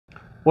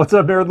What's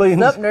up, Nerdlings?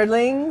 What's up,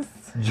 Nerdlings?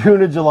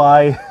 June and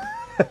July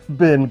have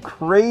been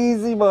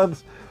crazy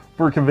months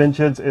for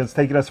conventions, and it's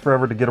taken us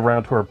forever to get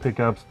around to our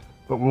pickups.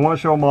 But we want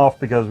to show them off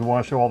because we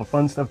want to show all the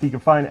fun stuff that you can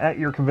find at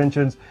your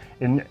conventions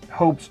in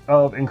hopes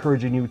of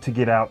encouraging you to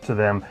get out to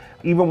them.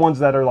 Even ones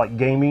that are like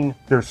gaming,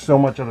 there's so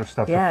much other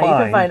stuff to find. Yeah,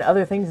 you can find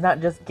other things,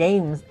 not just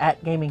games,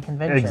 at gaming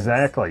conventions.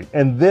 Exactly.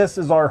 And this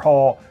is our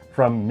haul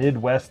from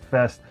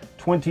Midwestfest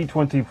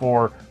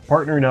 2024,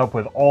 partnering up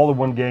with All in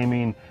One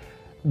Gaming.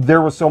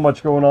 There was so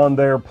much going on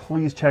there.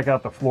 Please check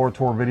out the floor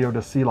tour video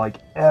to see like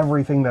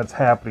everything that's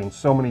happening.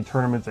 So many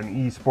tournaments and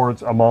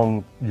esports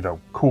among,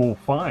 cool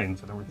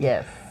finds and everything.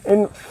 Yes.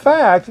 In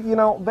fact,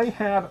 they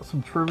had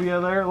some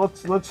trivia there.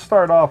 Let's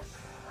start off.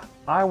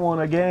 I won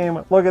a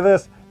game. Look at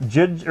this.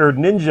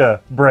 Ninja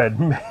Bread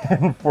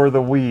Man for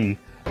the Wii.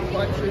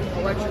 Election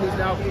is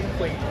now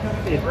complete.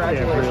 It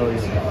really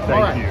is.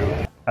 Thank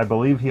you. I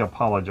believe he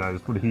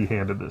apologized when he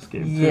handed this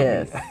game to me.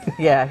 Yes.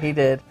 Yeah, he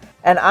did.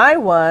 And I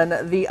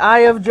won the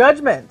Eye of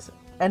Judgment.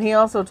 And he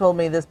also told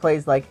me this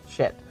plays like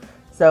shit.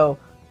 So,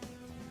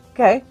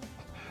 okay.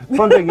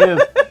 Fun thing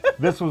is,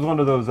 this was one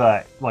of those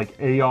like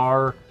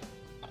AR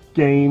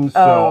games, so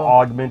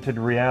augmented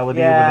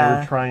reality, when they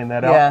were trying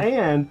that out.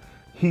 And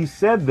he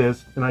said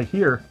this, and I did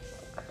hear.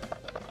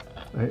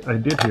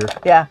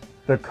 Yeah.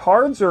 The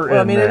cards are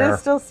in there. there. It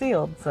is still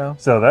sealed, so.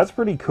 So that's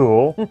pretty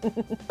cool.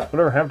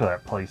 Whatever happened to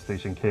that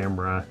PlayStation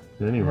camera?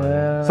 Anyway,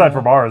 aside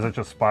from ours, it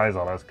just spies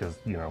on us because,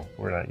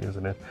 we're not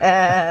using it.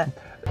 It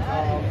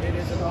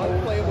is an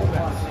unplayable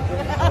mess.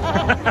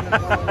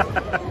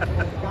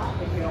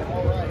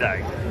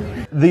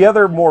 The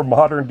other more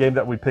modern game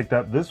that we picked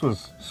up, this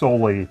was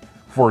solely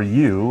for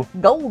you.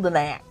 Golden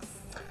Axe.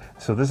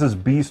 So this is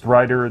Beast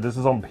Rider. This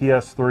is on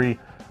PS3.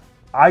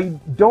 I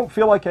don't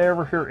feel like I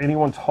ever hear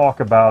anyone talk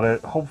about it.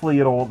 Hopefully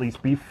it'll at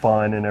least be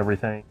fun and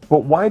everything.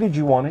 But why did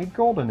you want a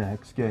Golden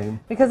Axe game?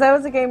 Because that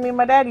was a game me and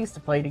my dad used to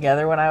play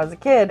together when I was a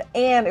kid.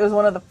 And it was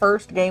one of the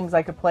first games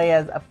I could play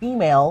as a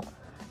female.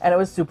 And it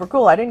was super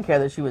cool. I didn't care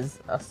that she was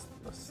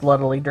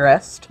sluttily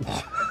dressed.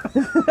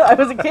 I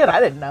was a kid. I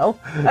didn't know.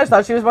 I just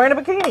thought she was wearing a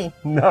bikini.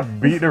 Not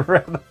beating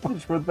around the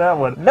bush with that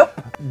one. Nope.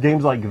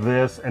 Games like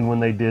this, and when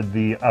they did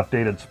the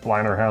updated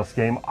Splatterhouse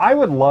game, I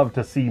would love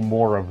to see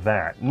more of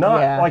that.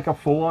 Not like a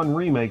full-on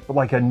remake, but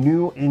like a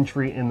new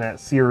entry in that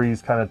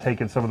series, kind of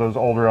taking some of those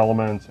older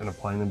elements and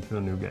applying them to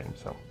a new game.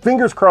 So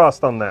fingers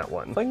crossed on that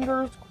one.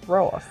 Fingers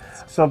crossed.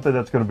 Something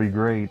that's going to be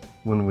great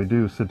when we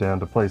do sit down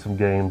to play some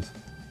games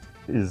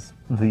is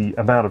the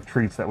amount of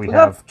treats that we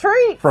have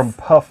from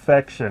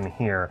Puff-ection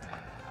here.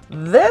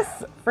 This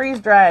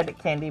freeze-dried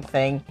candy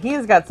thing,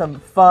 he's got some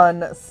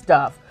fun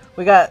stuff.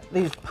 We got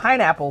these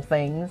pineapple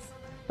things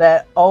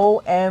that,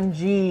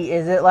 OMG,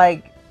 is it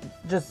like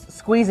just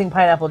squeezing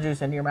pineapple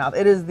juice into your mouth.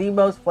 It is the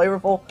most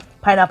flavorful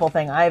pineapple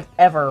thing I've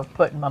ever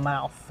put in my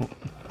mouth.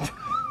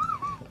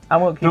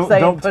 I'm going to keep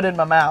saying put in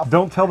my mouth.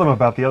 Don't tell them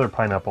about the other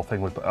pineapple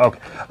thing. Okay.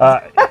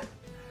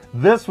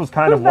 This was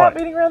kind of what... not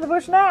beating around the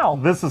bush now?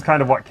 This is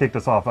kind of what kicked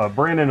us off.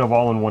 Brandon of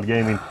All in One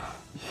Gaming,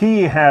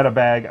 he had a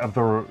bag of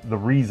the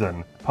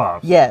Reason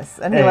Puffs. Yes,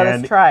 and he let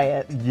us try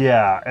it.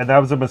 Yeah, and that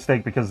was a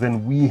mistake because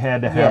then we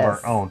had to have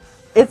our own.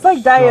 It's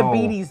like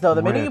diabetes, though.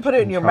 The minute you put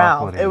it in your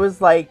mouth, it was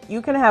like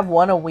you can have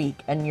one a week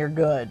and you're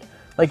good.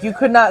 Like, you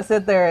could not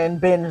sit there and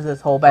binge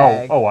this whole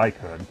bag. Oh, I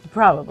could.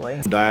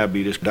 Probably.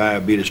 Diabetes.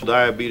 Thank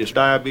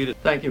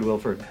you,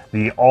 Wilford.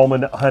 The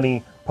almond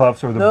honey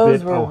puffs or the Those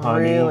bit were o'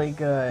 honey. really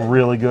good.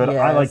 Really good. Yes.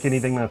 I like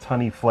anything that's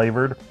honey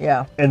flavored.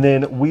 Yeah. And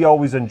then we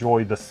always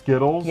enjoy the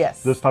Skittles.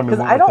 Yes. This time we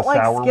went I don't with the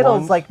like sour Skittles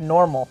ones. like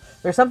normal.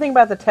 There's something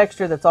about the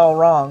texture that's all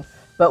wrong.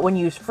 But when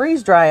you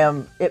freeze dry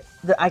them,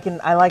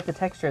 I like the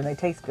texture and they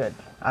taste good.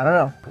 I don't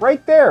know.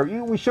 Right there,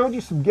 we showed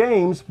you some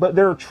games, but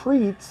there are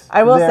treats.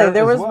 I will say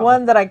there was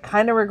one that I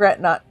kind of regret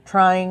not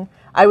trying.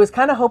 I was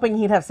kind of hoping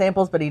he'd have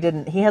samples, but he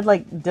didn't. He had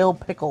like dill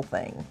pickle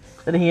thing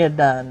that he had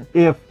done.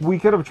 If we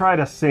could have tried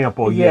a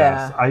sample,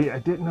 yes. I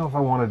didn't know if I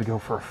wanted to go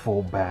for a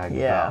full bag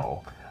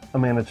though. I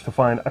managed to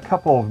find a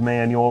couple of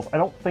manuals. I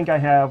don't think I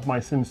have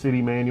my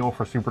SimCity manual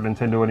for Super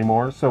Nintendo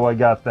anymore, so I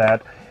got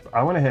that.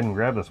 I went ahead and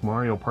grabbed this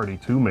Mario Party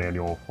 2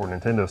 manual for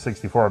Nintendo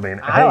 64. I mean,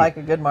 I like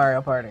a good Mario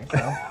Party,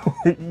 so.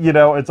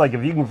 It's like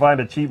if you can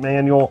find a cheap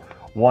manual,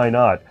 why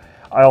not?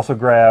 I also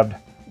grabbed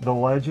The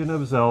Legend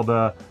of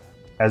Zelda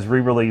as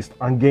re-released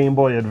on Game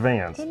Boy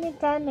Advance.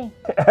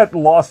 At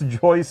Lost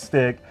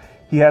Joystick,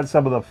 he had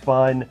some of the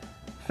fun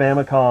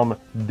Famicom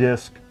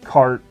disc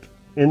cart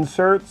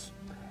inserts,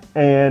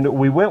 and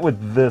we went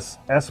with this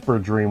Esper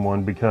Dream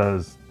one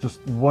because just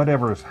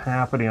whatever's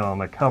happening on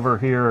the cover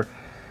here.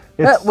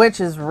 That witch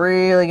is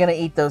really going to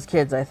eat those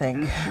kids, I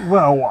think.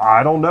 Well,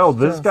 I don't know.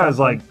 This guy's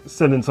like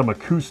sending some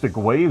acoustic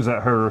waves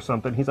at her or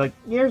something. He's like,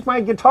 here's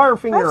my guitar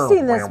finger. I've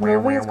seen this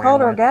movie. It's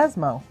called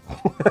Orgasmo.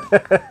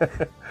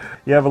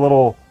 You have a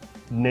little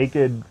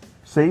naked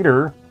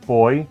satyr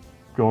boy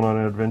going on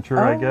an adventure,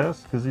 I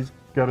guess, because he's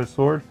got his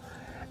sword.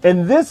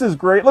 And this is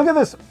great. Look at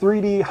this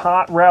 3D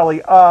hot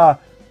rally.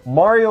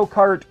 Mario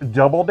Kart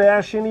Double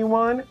Dash,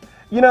 anyone?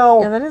 You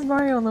know... Yeah, that is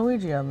Mario and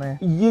Luigi on there.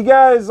 You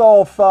guys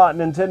all thought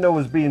Nintendo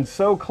was being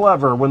so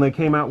clever when they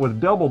came out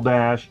with Double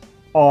Dash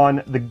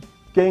on the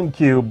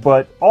GameCube,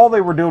 but all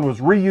they were doing was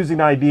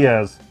reusing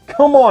ideas.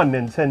 Come on,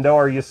 Nintendo,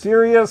 are you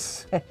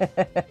serious?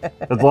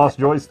 It's Lost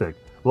Joystick.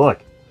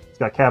 Look, it's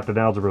got Captain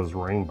Algebra's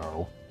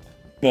rainbow.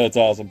 That's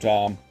awesome,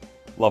 Tom.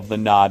 Love the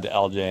nod to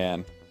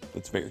LJN.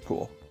 That's very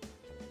cool.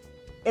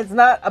 It's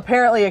not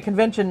apparently a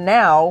convention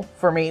now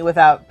for me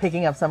without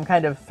picking up some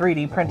kind of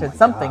 3D printed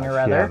something or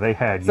other. Yeah, they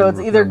had you. So it's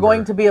either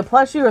going to be a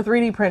plushie or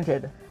 3D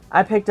printed.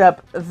 I picked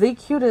up the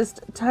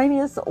cutest,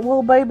 tiniest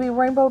little baby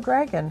rainbow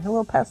dragon, a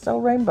little pastel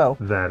rainbow.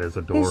 That is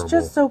adorable. He's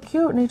just so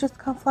cute, and he just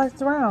kind of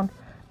flies around.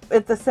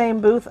 At the same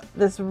booth,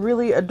 this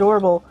really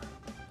adorable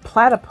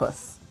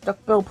platypus,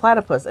 duck-billed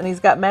platypus, and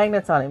he's got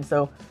magnets on him,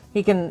 so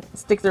he can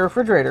stick to the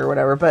refrigerator or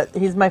whatever, but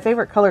he's my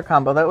favorite color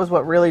combo. That was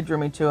what really drew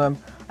me to him.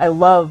 I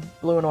love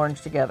blue and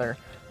orange together.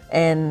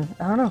 And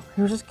I don't know,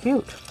 he was just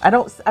cute.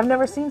 I've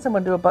never seen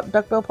someone do a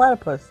duck-billed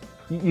platypus.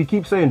 You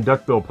keep saying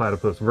duck-billed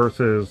platypus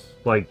versus,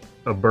 like,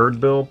 a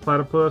bird-billed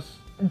platypus?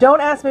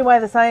 Don't ask me why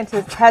the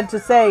scientists had to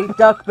say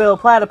duck-billed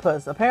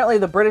platypus. Apparently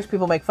the British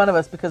people make fun of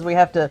us because we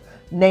have to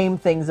name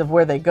things of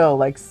where they go,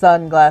 like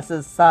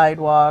sunglasses,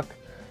 sidewalk.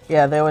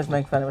 Yeah, they always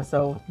make fun of us,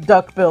 so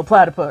duck-billed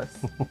platypus.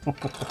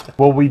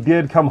 Well, we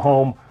did come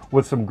home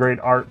with some great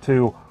art,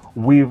 too.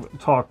 We've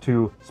talked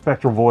to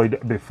Spectral Void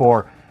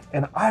before,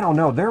 and I don't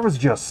know, there was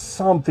just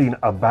something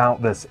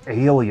about this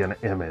alien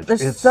image.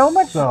 There's so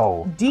much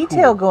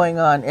detail cool. going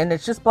on, and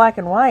it's just black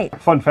and white.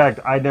 Fun fact,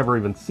 I'd never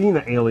even seen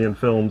the Alien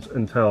films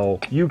until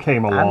you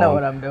came along. I know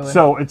what I'm doing.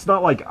 So it's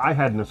not like I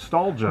had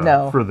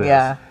nostalgia for this.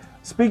 Yeah.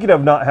 Speaking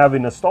of not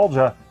having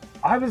nostalgia,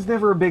 I was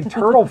never a big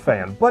Turtle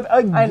fan, but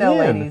again... I know,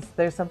 ladies,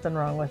 there's something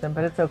wrong with him,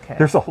 but it's okay.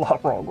 There's a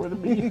lot wrong with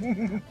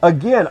me.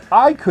 Again,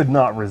 I could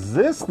not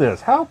resist this.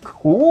 How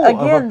cool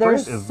Again, of a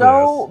there's print is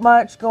so this?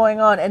 much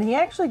going on, and he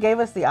actually gave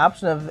us the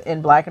option of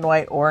in black and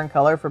white or in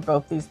color for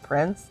both these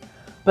prints.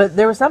 But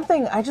there was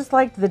something, I just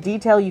liked the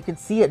detail. You could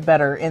see it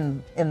better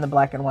in the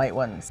black and white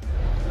ones.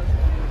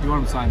 You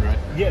want them signed, right?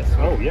 Yes.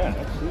 Oh, yeah,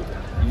 absolutely.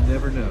 You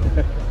never know.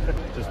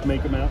 Just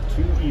make them out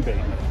to eBay.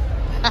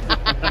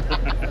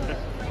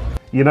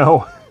 You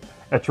know,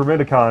 at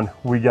Tremendicon,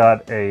 we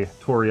got a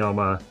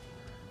Toriyama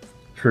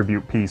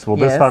tribute piece. Well,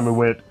 this time we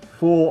went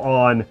full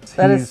on.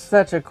 That is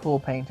such a cool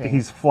painting.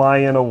 He's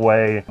flying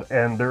away,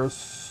 and there's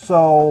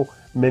so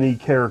many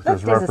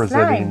characters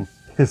representing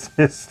his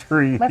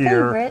history my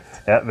here.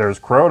 Favorite. There's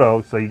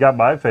Croto, so you got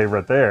my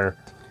favorite there.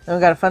 And we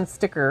got a fun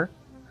sticker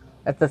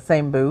at the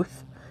same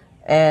booth.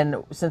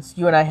 And since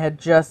you and I had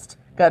just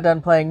got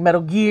done playing Metal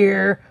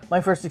Gear,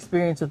 my first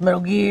experience with Metal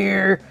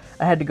Gear,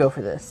 I had to go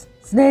for this.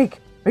 Snake!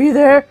 Are you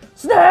there?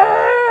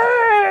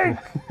 Snake!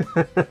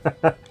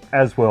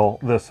 As will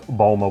this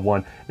Bulma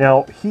one.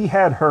 Now, he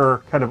had her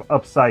kind of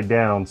upside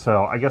down,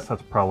 so I guess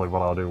that's probably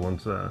what I'll do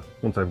once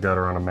I've got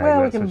her on a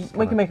magnet. Well,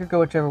 we can make her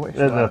go whichever way she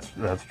wants.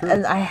 That's true.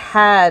 And I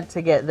had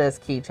to get this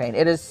keychain.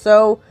 It is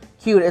so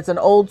cute. It's an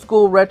old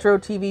school retro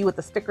TV with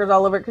the stickers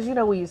all over it, because you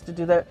know we used to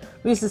do that.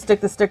 We used to stick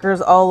the stickers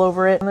all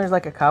over it, and there's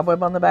like a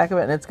cobweb on the back of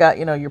it, and it's got,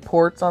 you know, your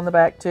ports on the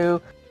back too.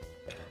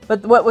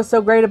 But what was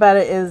so great about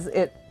it is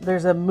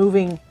there's a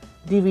moving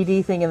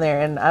DVD thing in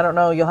there, and I don't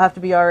know, you'll have to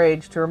be our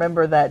age to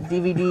remember that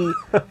DVD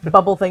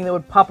bubble thing that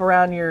would pop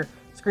around your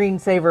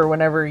screensaver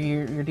whenever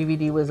your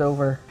DVD was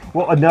over.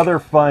 Well, another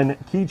fun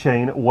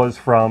keychain was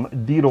from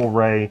Deedle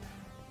Ray.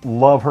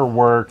 Love her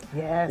work.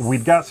 Yes.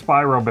 We'd got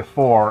Spyro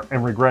before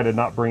and regretted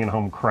not bringing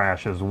home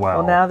Crash as well.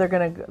 Well, now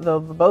they'll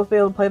both be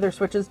able to play their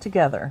Switches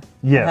together.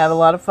 Yes. And have a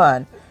lot of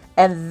fun.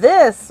 And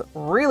this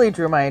really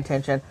drew my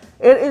attention.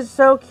 It is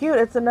so cute.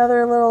 It's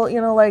another little,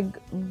 you know, like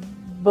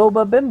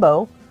Boba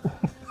Bimbo.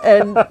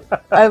 And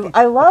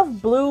I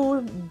love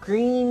blue,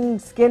 green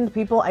skinned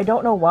people. I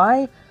don't know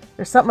why.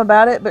 There's something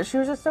about it, but she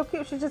was just so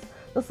cute. She's just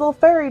this little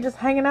fairy just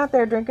hanging out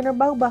there drinking her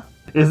boba.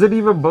 Is it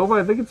even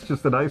boba? I think it's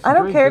just an ice I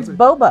don't drink, care. It's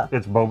boba.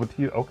 It's boba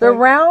to you? Okay. They're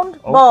round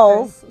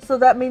balls, so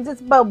that means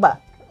it's boba.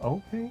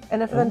 Okay.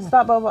 And if it's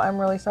not boba, I'm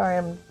really sorry.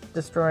 I'm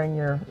destroying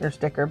your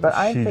sticker, but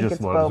I think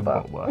it's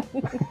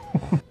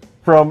boba.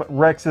 From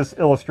Rex's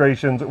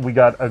Illustrations, we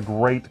got a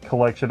great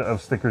collection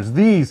of stickers.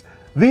 These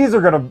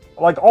are going to,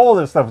 like, all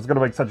of this stuff is going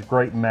to make such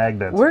great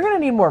magnets. We're going to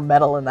need more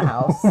metal in the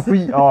house.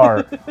 We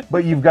are.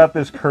 But you've got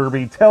this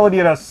Kirby telling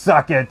you to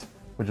suck it,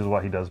 which is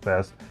what he does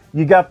best.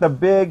 You got the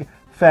big,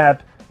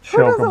 fat Chocobo.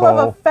 Who doesn't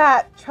love a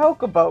fat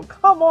Chocobo?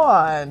 Come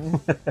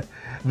on.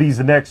 These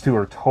next two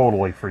are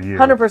totally for you.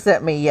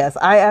 100% me, yes.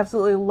 I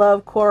absolutely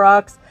love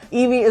Koroks.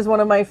 Eevee is one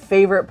of my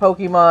favorite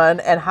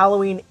Pokemon, and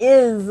Halloween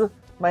is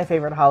my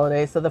favorite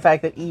holiday, so the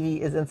fact that Eevee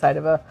is inside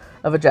of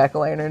a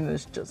jack-o'-lantern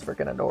is just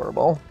freaking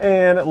adorable.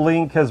 And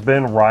Link has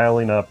been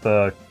riling up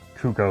the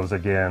Cuckoos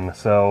again,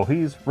 so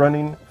he's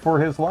running for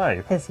his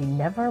life. Has he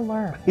never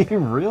learned? He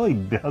really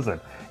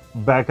doesn't.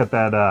 Back at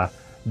that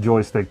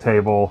joystick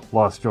table,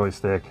 Lost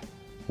Joystick,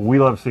 we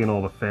love seeing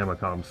all the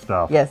Famicom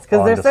stuff. Yes,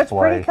 because they're such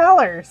pretty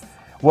colors.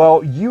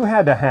 Well, you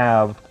had to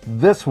have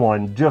this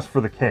one just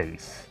for the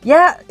case.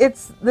 Yeah,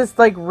 it's this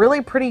like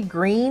really pretty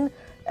green,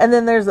 And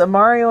then there's a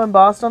Mario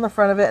embossed on the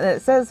front of it, and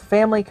it says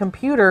Family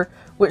Computer,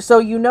 which, so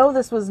you know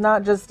this was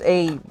not just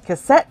a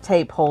cassette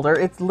tape holder.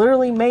 It's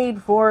literally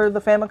made for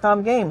the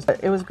Famicom games.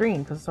 It was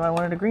green, so I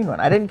wanted a green one.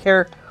 I didn't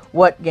care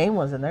what game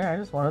was in there. I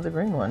just wanted the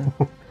green one.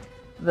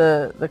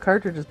 The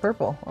cartridge is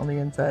purple on the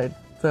inside,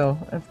 so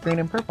it's green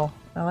and purple.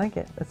 I like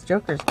it. It's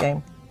Joker's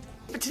game.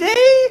 But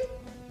today,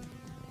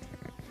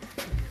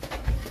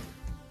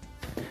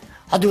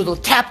 I'll do a little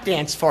tap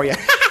dance for you.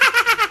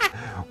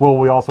 Well,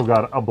 we also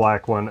got a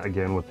black one,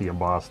 again, with the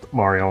embossed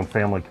Mario and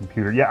Family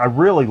Computer. Yeah, I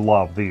really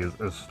love these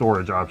as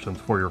storage options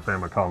for your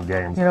Famicom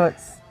games. You know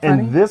what's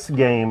funny? In this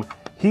game,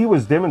 he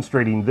was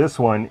demonstrating this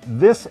one.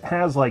 This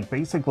has, like,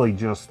 basically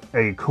just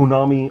a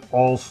Konami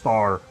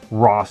All-Star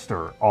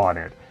roster on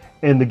it.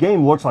 And the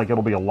game looks like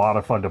it'll be a lot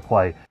of fun to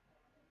play.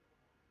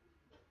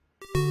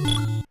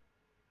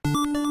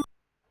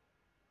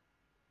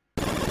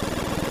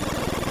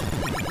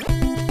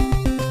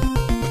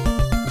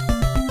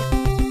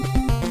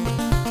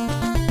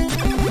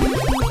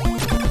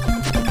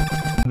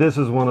 This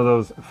is one of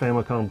those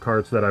Famicom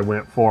carts that I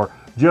went for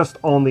just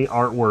on the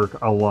artwork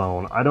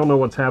alone. I don't know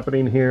what's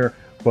happening here,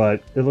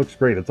 but it looks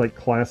great. It's like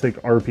classic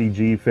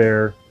RPG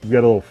fare. You've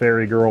got a little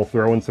fairy girl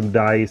throwing some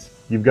dice.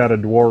 You've got a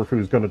dwarf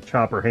who's going to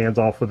chop her hands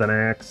off with an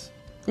axe.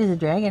 He's a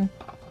dragon.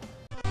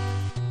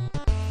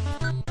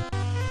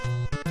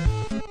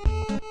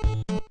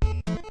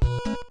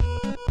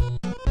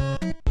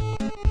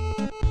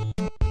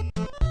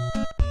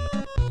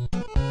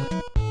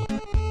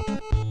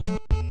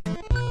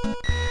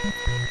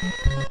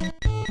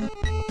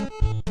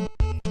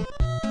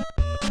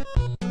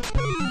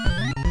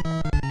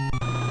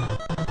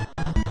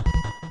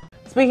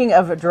 Speaking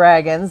of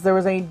dragons, there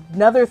was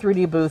another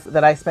 3D booth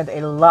that I spent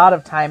a lot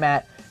of time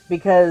at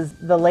because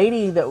the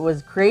lady that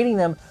was creating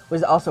them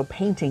was also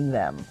painting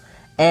them.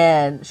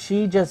 And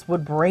she just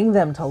would bring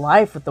them to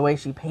life with the way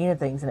she painted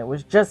things, and it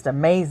was just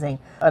amazing.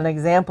 An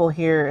example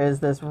here is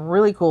this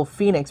really cool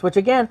phoenix, which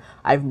again,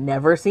 I've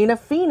never seen a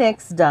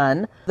phoenix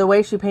done. The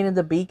way she painted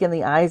the beak and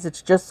the eyes,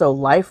 it's just so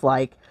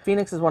lifelike.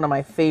 Phoenix is one of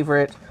my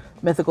favorite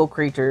mythical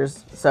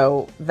creatures,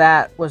 so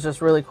that was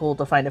just really cool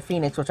to find a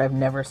phoenix, which I've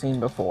never seen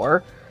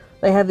before.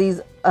 They have these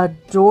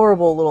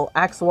adorable little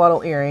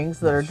axolotl earrings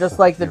that are just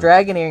like the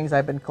dragon earrings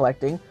I've been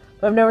collecting,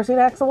 but I've never seen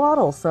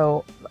axolotls,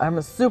 so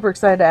I'm super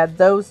excited to add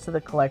those to the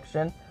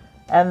collection.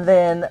 And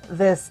then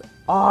this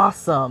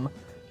awesome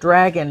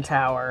dragon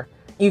tower.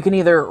 You can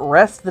either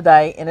rest the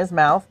die in his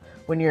mouth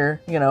when you're,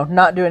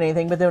 not doing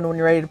anything, but then when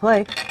you're ready to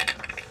play,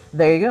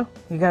 there you go.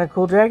 You got a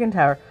cool dragon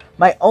tower.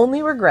 My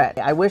only regret,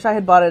 I wish I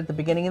had bought it at the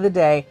beginning of the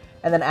day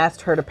and then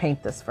asked her to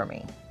paint this for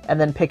me and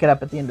then pick it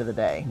up at the end of the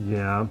day.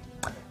 Yeah.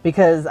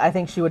 Because I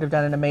think she would have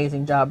done an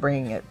amazing job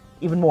bringing it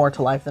even more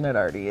to life than it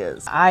already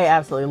is. I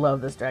absolutely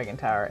love this dragon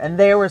tower. And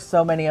there were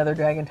so many other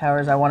dragon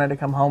towers I wanted to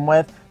come home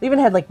with. They even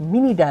had like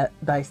mini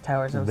dice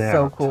towers. It was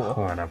so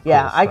cool.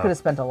 Yeah, I could have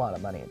spent a lot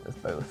of money at this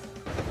booth.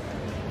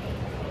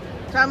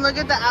 Tom, look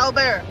at the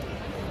owlbear.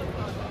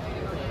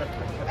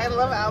 I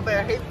love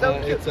owlbear. He's so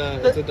cute.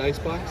 It's a dice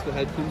box. The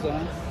head comes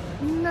on.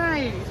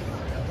 Nice.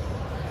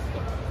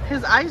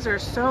 His eyes are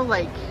so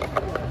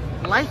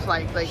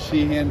lifelike. Like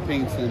she hand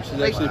paints them.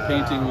 She's actually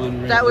painting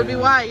one right that would now.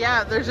 be why,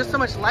 yeah. There's just so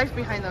much life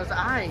behind those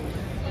eyes.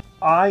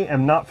 I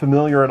am not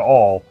familiar at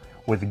all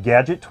with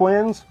Gadget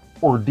Twins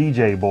or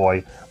DJ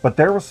Boy, but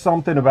there was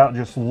something about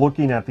just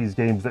looking at these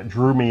games that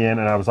drew me in,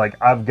 and I was like,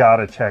 I've got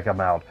to check them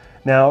out.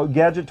 Now,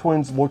 Gadget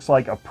Twins looks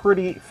like a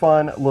pretty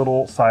fun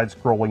little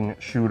side-scrolling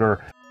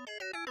shooter.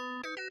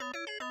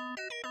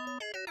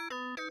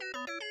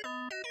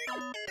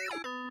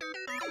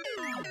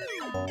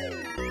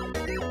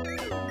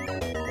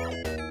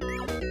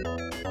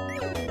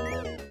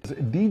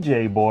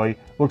 DJ Boy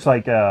looks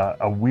like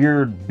a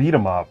weird beat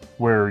 'em up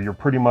where you're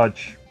pretty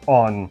much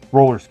on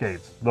roller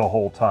skates the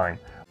whole time.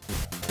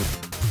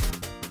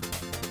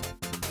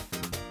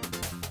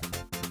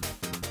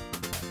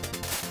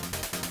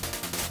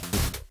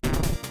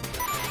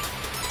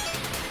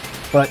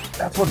 But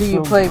that's what's Do you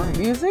so play great.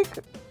 music?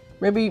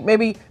 Maybe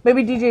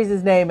DJ's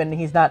his name and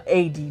he's not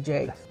a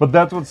DJ. But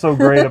that's what's so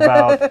great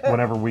about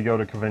whenever we go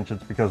to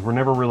conventions, because we're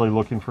never really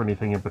looking for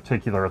anything in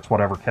particular. It's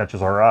whatever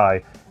catches our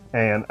eye.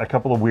 And a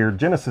couple of weird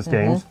Genesis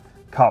games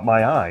caught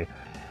my eye.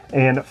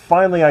 And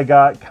finally I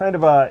got kind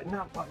of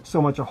not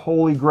so much a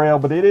holy grail,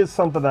 but it is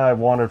something that I've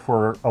wanted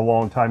for a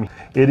long time.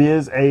 It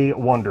is a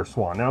Wonder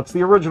Swan. Now it's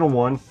the original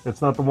one.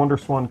 It's not the Wonder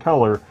Swan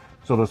color.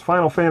 So those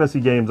Final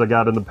Fantasy games I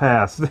got in the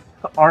past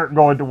aren't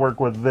going to work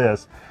with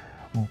this.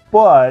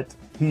 But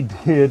he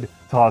did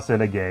toss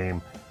in a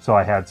game, so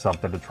I had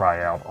something to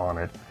try out on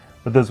it.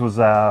 But this was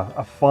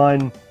a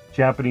fun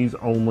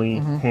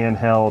Japanese-only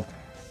handheld.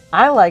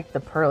 I like the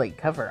pearly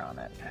cover on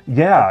it.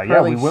 Yeah, The we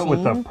pearly went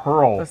with the sheen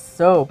pearl was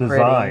so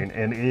design,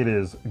 pretty. and it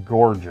is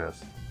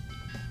gorgeous.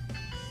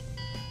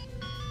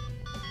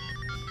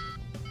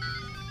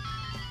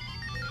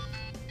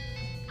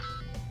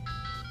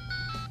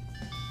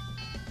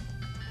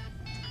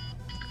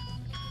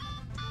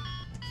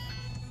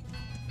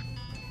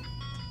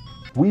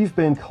 We've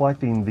been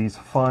collecting these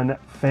fun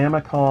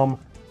Famicom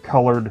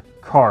colored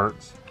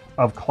carts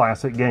of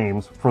classic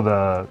games for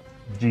the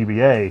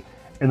GBA,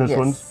 and this Yes.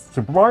 one's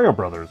Super Mario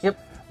Brothers. Yep.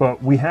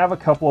 But we have a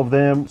couple of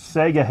them.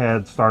 Sega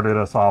Head started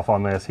us off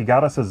on this. He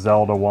got us a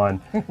Zelda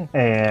one,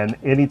 and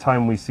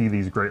anytime we see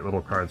these great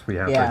little carts, we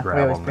have to Yeah, grab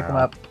we always them pick now. them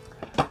up.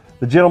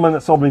 The gentleman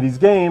that sold me these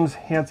games,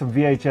 he had some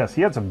VHS.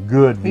 He had some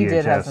good VHS He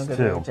did have some good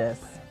too. VHS.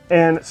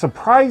 And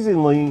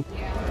surprisingly,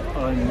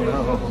 oh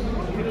no,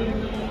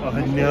 oh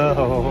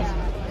no.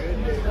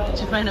 Did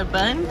you find a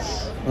bunch?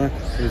 Look,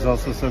 there's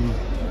also some,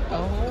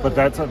 Oh. but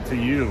that's up to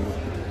you.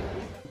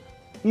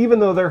 Even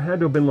though there had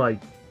to have been like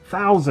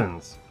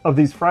thousands of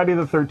these Friday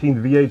the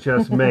 13th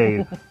VHS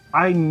made,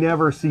 I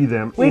never see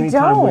them. We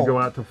Anytime we don't. go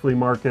out to flea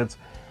markets,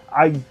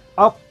 I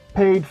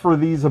paid for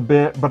these a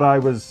bit, but I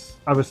was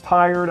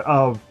tired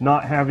of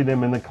not having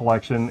them in the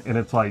collection, and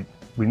it's like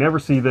we never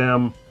see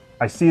them.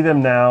 I see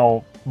them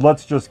now.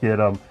 Let's just get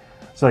them.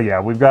 So yeah,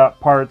 we've got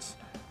parts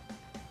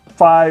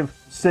 5,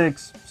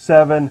 6,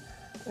 7,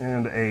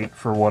 and 8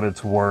 for what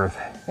it's worth.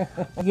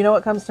 You know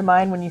what comes to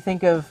mind when you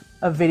think of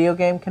a video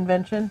game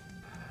convention?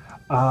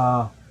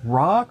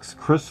 Rocks,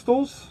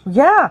 crystals.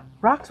 Yeah,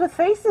 rocks with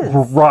faces.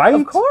 Right?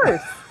 Of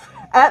course.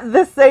 At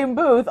this same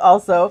booth,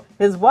 also,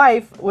 his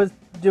wife was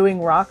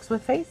doing rocks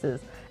with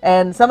faces.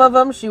 And some of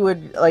them she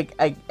would like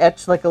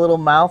etch like a little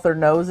mouth or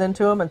nose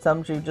into them, and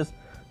some she would just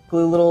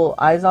glue little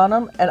eyes on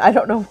them. And I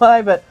don't know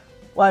why, but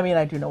well, I mean,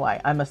 I do know why.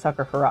 I'm a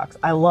sucker for rocks.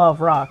 I love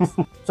rocks.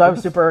 So I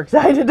was super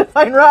excited to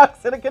find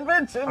rocks at a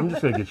convention. I'm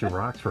just gonna get you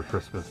rocks for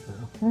Christmas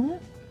now.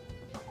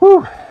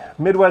 Whew.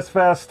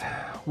 Midwestfest,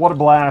 what a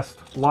blast.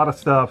 A lot of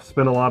stuff,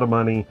 spent a lot of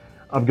money.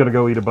 I'm gonna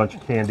go eat a bunch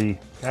of candy.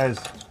 Guys,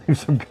 leave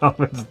some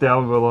comments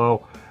down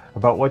below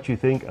about what you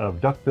think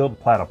of duck-billed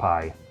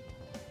platypi.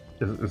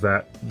 Is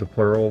that the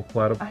plural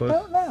platypus? I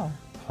don't know.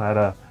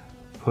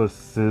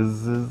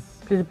 Platypuses.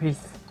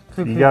 Piece.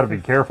 You got to be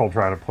careful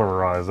trying to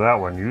pluralize that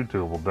one.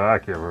 YouTube will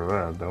dock you for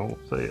that. Don't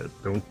say it.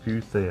 Don't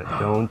you say it.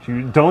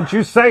 Don't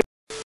you say it.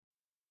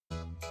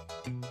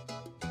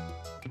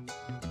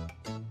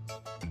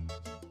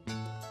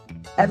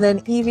 And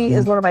then Eevee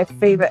is one of my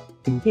favorite.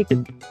 Not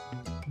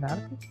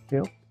a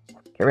Pikachu.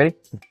 Okay, ready?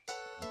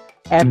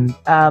 And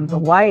the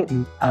white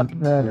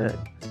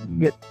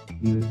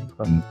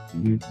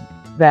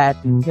that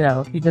you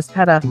know, you just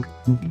kind of